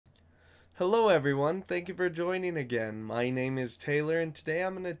Hello everyone, thank you for joining again. My name is Taylor and today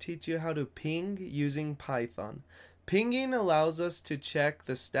I'm going to teach you how to ping using Python. Pinging allows us to check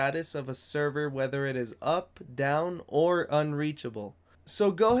the status of a server, whether it is up, down, or unreachable.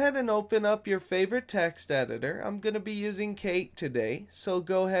 So go ahead and open up your favorite text editor. I'm going to be using Kate today, so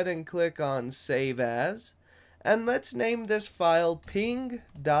go ahead and click on Save As, and let's name this file ping.py.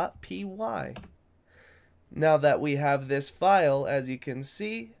 Now that we have this file, as you can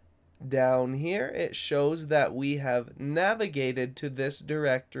see, down here it shows that we have navigated to this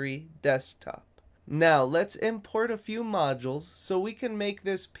directory desktop. Now let's import a few modules so we can make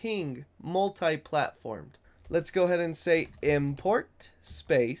this ping multi-platformed. Let's go ahead and say import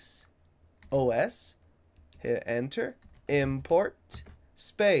space OS, hit enter, import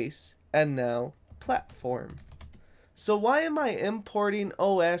space, and now platform. So why am I importing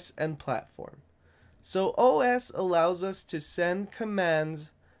OS and platform? So OS allows us to send commands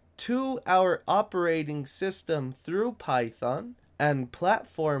to our operating system through Python, and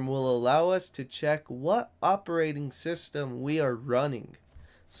platform will allow us to check what operating system we are running.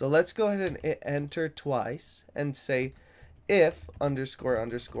 So let's go ahead and enter twice and say if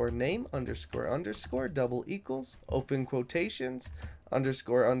 __ name __ double equals open quotations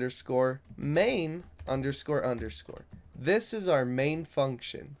 __ main __. This is our main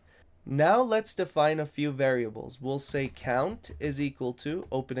function. Now let's define a few variables. We'll say count is equal to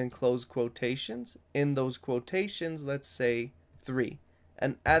open and close quotations. In those quotations, let's say 3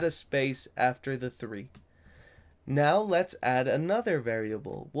 and add a space after the 3. Now let's add another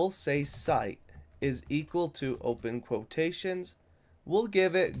variable. We'll say site is equal to open quotations. We'll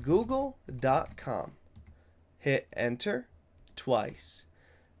give it google.com. Hit enter twice.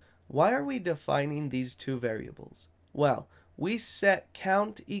 Why are we defining these two variables? Well, we set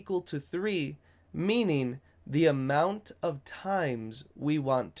count equal to 3, meaning the amount of times we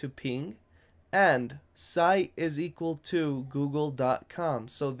want to ping, and site is equal to google.com.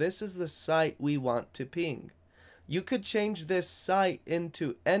 So this is the site we want to ping. You could change this site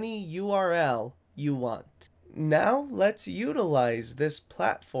into any URL you want. Now let's utilize this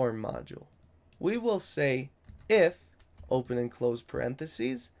platform module. We will say if open and close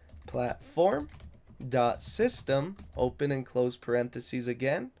parentheses platform dot system open and close parentheses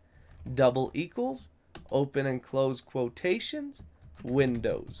again double equals open and close quotations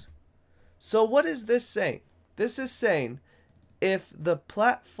Windows. So what is this saying? This is saying if the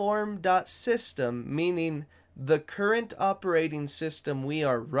platform dot system, meaning the current operating system we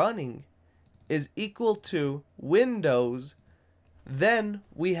are running, is equal to Windows, then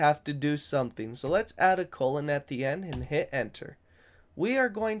we have to do something. So let's add a colon at the end and hit enter. We are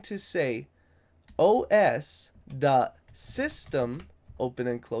going to say os.system open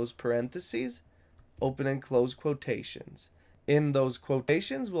and close parentheses open and close quotations. In those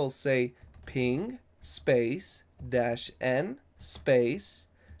quotations we'll say ping space -n space.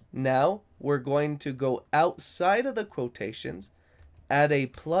 Now we're going to go outside of the quotations, add a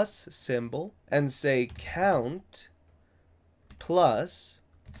plus symbol, and say count plus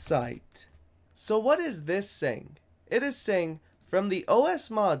site. So what is this saying? It is saying from the OS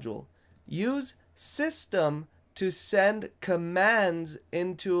module, use system to send commands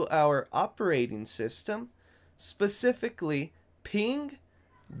into our operating system. Specifically, ping,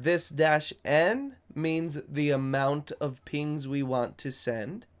 this -n means the amount of pings we want to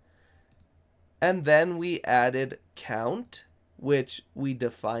send. And then we added count, which we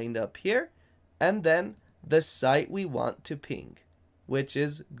defined up here. And then the site we want to ping, which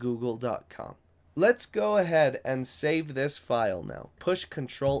is google.com. Let's go ahead and save this file now. Push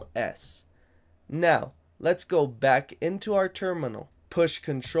Ctrl S. Now, let's go back into our terminal. Push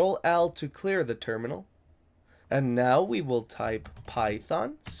Ctrl L to clear the terminal. And now we will type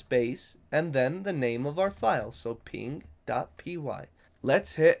Python space and then the name of our file, so ping.py.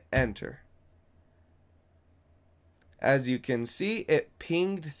 Let's hit enter. As you can see, it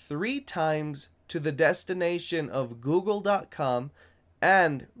pinged 3 times to the destination of google.com,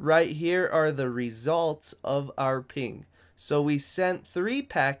 and right here are the results of our ping. So we sent 3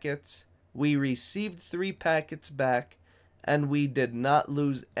 packets, we received 3 packets back, and we did not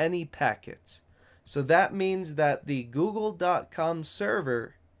lose any packets. So that means that the google.com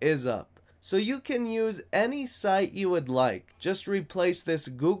server is up. So you can use any site you would like. Just replace this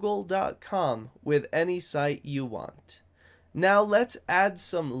google.com with any site you want. Now let's add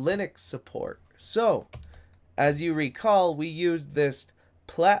some Linux support. So, as you recall, we used this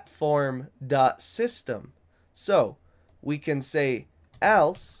platform.system. So, we can say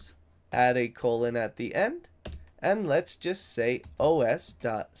else, add a colon at the end, and let's just say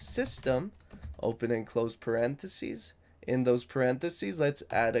os.system, open and close parentheses, In those parentheses, let's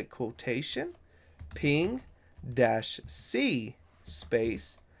add a quotation, ping dash C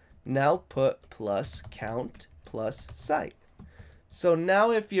space, now put plus count plus site. So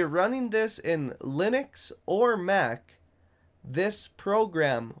now if you're running this in Linux or Mac, this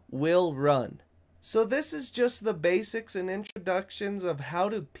program will run. So this is just the basics and introductions of how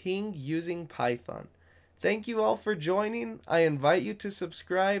to ping using Python. Thank you all for joining. I invite you to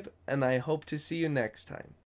subscribe, and I hope to see you next time.